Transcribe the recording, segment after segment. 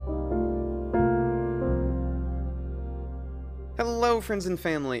Hello, friends and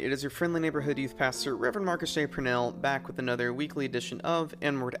family. It is your friendly neighborhood youth pastor, Reverend Marcus J. Purnell, back with another weekly edition of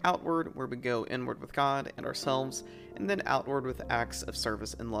Inward Outward, where we go inward with God and ourselves, and then outward with acts of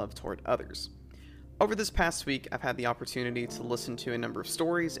service and love toward others. Over this past week, I've had the opportunity to listen to a number of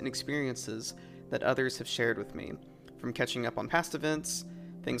stories and experiences that others have shared with me, from catching up on past events,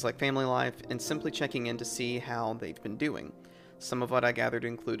 things like family life, and simply checking in to see how they've been doing. Some of what I gathered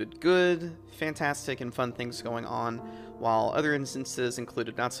included good, fantastic, and fun things going on, while other instances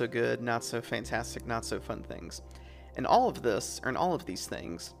included not so good, not so fantastic, not so fun things. In all of these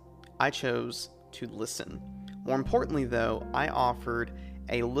things, I chose to listen. More importantly, though, I offered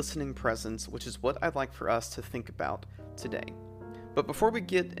a listening presence, which is what I'd like for us to think about today. But before we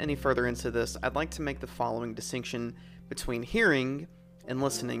get any further into this, I'd like to make the following distinction between hearing and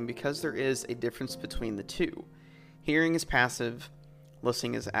listening, because there is a difference between the two. Hearing is passive,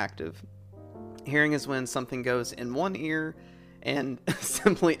 listening is active. Hearing is when something goes in one ear and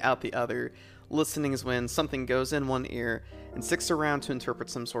simply out the other. Listening is when something goes in one ear and sticks around to interpret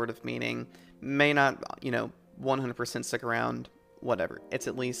some sort of meaning. May not, 100% stick around, whatever. It's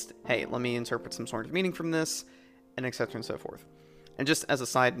at least, hey, let me interpret some sort of meaning from this, and etc. and so forth. And just as a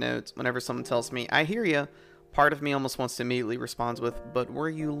side note, whenever someone tells me, I hear ya, part of me almost wants to immediately respond with, but were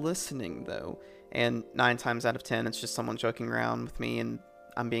you listening though? And 9 times out of 10, it's just someone joking around with me and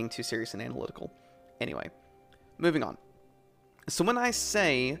I'm being too serious and analytical. Anyway, moving on. So when I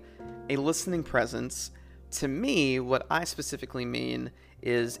say a listening presence, to me, what I specifically mean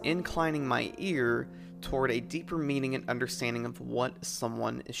is inclining my ear toward a deeper meaning and understanding of what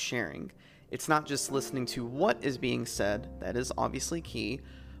someone is sharing. It's not just listening to what is being said, that is obviously key,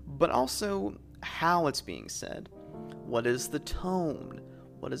 but also how it's being said. What is the tone?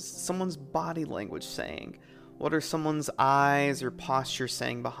 What is someone's body language saying? What are someone's eyes or posture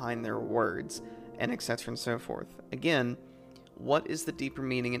saying behind their words? And etc. and so forth. Again, what is the deeper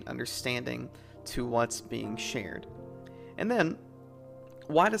meaning and understanding to what's being shared? And then,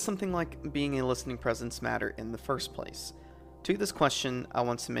 why does something like being a listening presence matter in the first place? To this question, I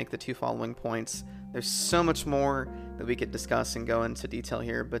want to make the 2 following points. There's so much more that we could discuss and go into detail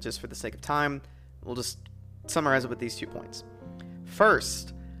here, but just for the sake of time, we'll just summarize it with these 2 points.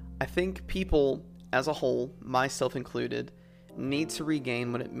 First, I think people as a whole, myself included, need to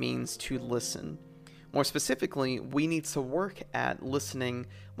regain what it means to listen. More specifically, we need to work at listening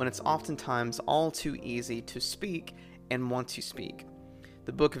when it's oftentimes all too easy to speak and want to speak.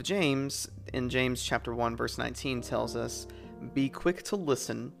 The book of James, in James chapter 1, verse 19, tells us, be quick to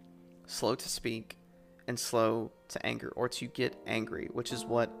listen, slow to speak, and slow to anger, or to get angry, which is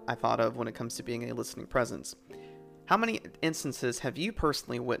what I thought of when it comes to being a listening presence. How many instances have you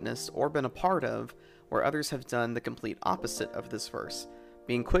personally witnessed or been a part of where others have done the complete opposite of this verse,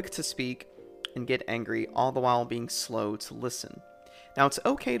 being quick to speak and get angry, all the while being slow to listen? Now, it's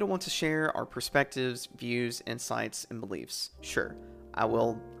okay to want to share our perspectives, views, insights, and beliefs. Sure, I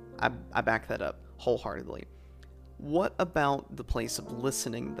back that up wholeheartedly. What about the place of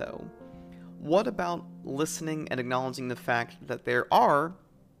listening, though? What about listening and acknowledging the fact that there are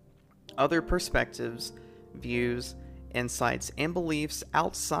other perspectives, views, insights, and beliefs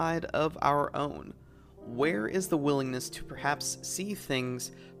outside of our own? Where is the willingness to perhaps see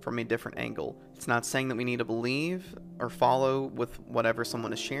things from a different angle? It's not saying that we need to believe or follow with whatever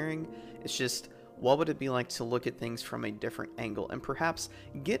someone is sharing. It's just, what would it be like to look at things from a different angle and perhaps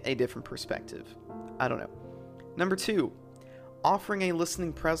get a different perspective? I don't know. Number 2, offering a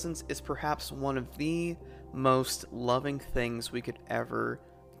listening presence is perhaps one of the most loving things we could ever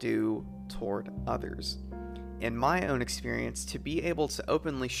do toward others. In my own experience, to be able to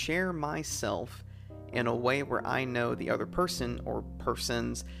openly share myself in a way where I know the other person or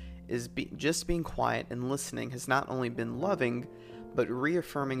persons is just being quiet and listening has not only been loving, but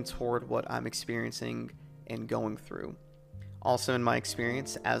reaffirming toward what I'm experiencing and going through. Also, in my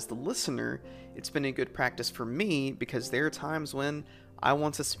experience as the listener, it's been a good practice for me because there are times when I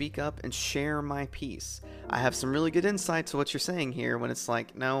want to speak up and share my piece. I have some really good insight to what you're saying here when it's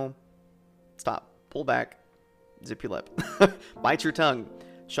like, no, stop, pull back, zip your lip, bite your tongue,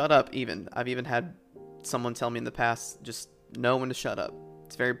 shut up even. I've even had someone tell me in the past, just know when to shut up.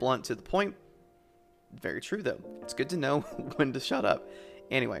 It's very blunt to the point. Very true though. It's good to know when to shut up.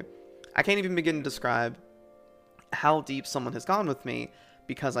 Anyway, I can't even begin to describe how deep someone has gone with me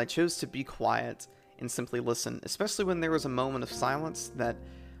because I chose to be quiet and simply listen, especially when there was a moment of silence that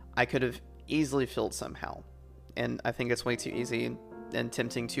I could have easily filled somehow. And I think it's way too easy and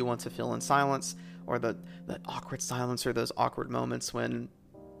tempting to want to fill in silence, or the awkward silence, or those awkward moments when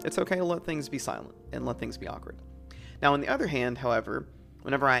it's okay to let things be silent and let things be awkward. Now, on the other hand, however,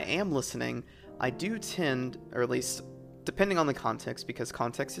 whenever I am listening, I do tend, or at least depending on the context, because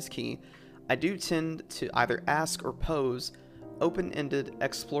context is key, I do tend to either ask or pose open-ended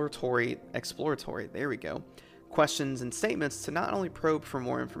exploratory, there we go, questions and statements to not only probe for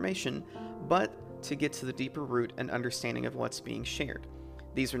more information, but to get to the deeper root and understanding of what's being shared.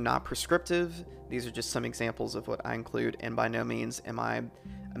 These are not prescriptive, these are just some examples of what I include, and by no means am I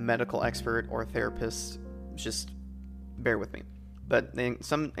a medical expert or a therapist, just bear with me. But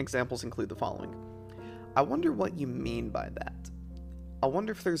some examples include the following. I wonder what you mean by that. I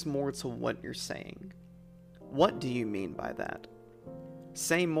wonder if there's more to what you're saying. What do you mean by that?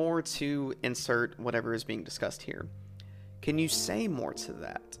 Say more to insert whatever is being discussed here. Can you say more to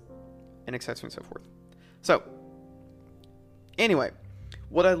that? And etc. and so forth. So, anyway,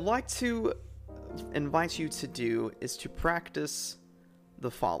 what I'd like to invite you to do is to practice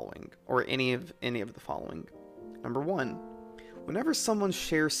the following, or any of the following. Number one, whenever someone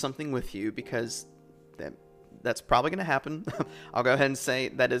shares something with you, because that's probably going to happen, I'll go ahead and say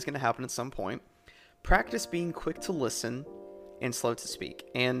that is going to happen at some point, practice being quick to listen and slow to speak.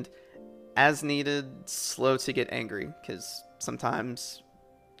 And as needed, slow to get angry, because sometimes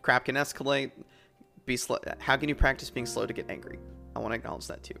crap can escalate. Be slow. How can you practice being slow to get angry? I want to acknowledge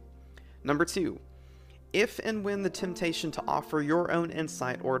that too. Number two, if and when the temptation to offer your own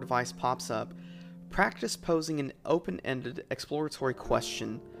insight or advice pops up, practice posing an open-ended exploratory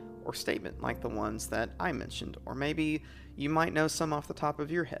question or statement like the ones that I mentioned, or maybe you might know some off the top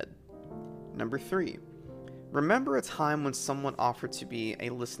of your head. Number three, remember a time when someone offered to be a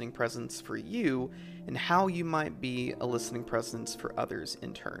listening presence for you and how you might be a listening presence for others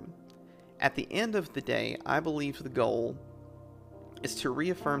in turn. At the end of the day, I believe the goal is to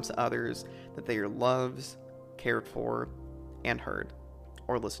reaffirm to others that they are loved, cared for, and heard,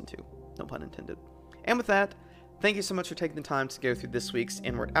 or listened to, no pun intended. And with that, thank you so much for taking the time to go through this week's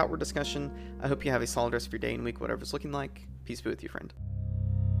Inward-Outward discussion. I hope you have a solid rest of your day and week, whatever it's looking like. Peace be with you, friend.